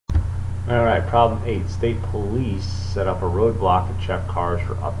Alright, problem 8. State police set up a roadblock to check cars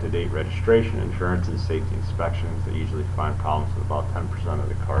for up-to-date registration, insurance, and safety inspections. They usually find problems with about 10% of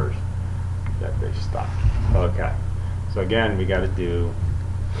the cars that they stop. Okay, so again, we got to do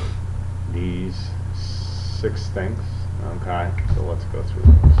these 6 things. Okay, so let's go through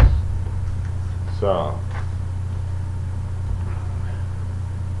this. So,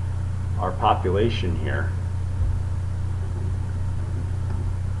 our population here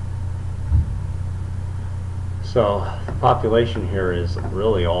the population here is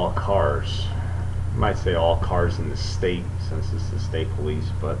really all cars. You might say all cars in the state since it's the state police,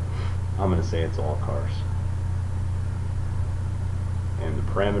 but I'm going to say it's all cars. And the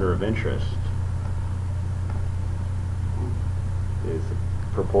parameter of interest is the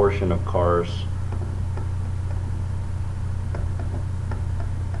proportion of cars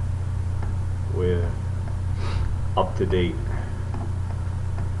with up-to-date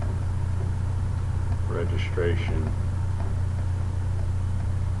registration,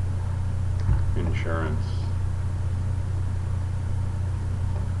 insurance,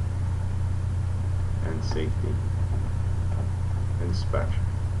 and safety inspection.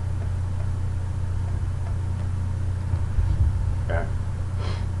 Okay.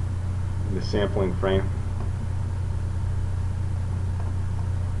 The sampling frame.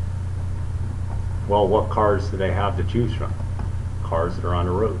 Well, what cars do they have to choose from? Cars that are on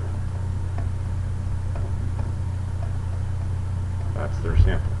the road. That's their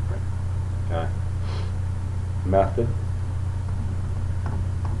sampling frame. Okay. Method.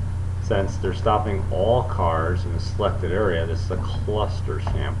 Since they're stopping all cars in a selected area, this is a cluster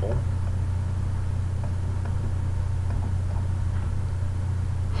sample.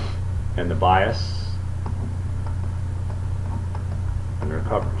 And the bias and their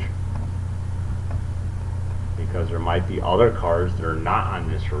coverage. Because there might be other cars that are not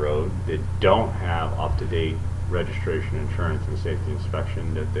on this road that don't have up-to-date registration, insurance, and safety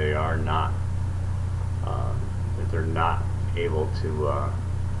inspection that they are not that they're not able to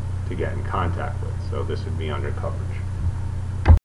get in contact with. So this would be under coverage.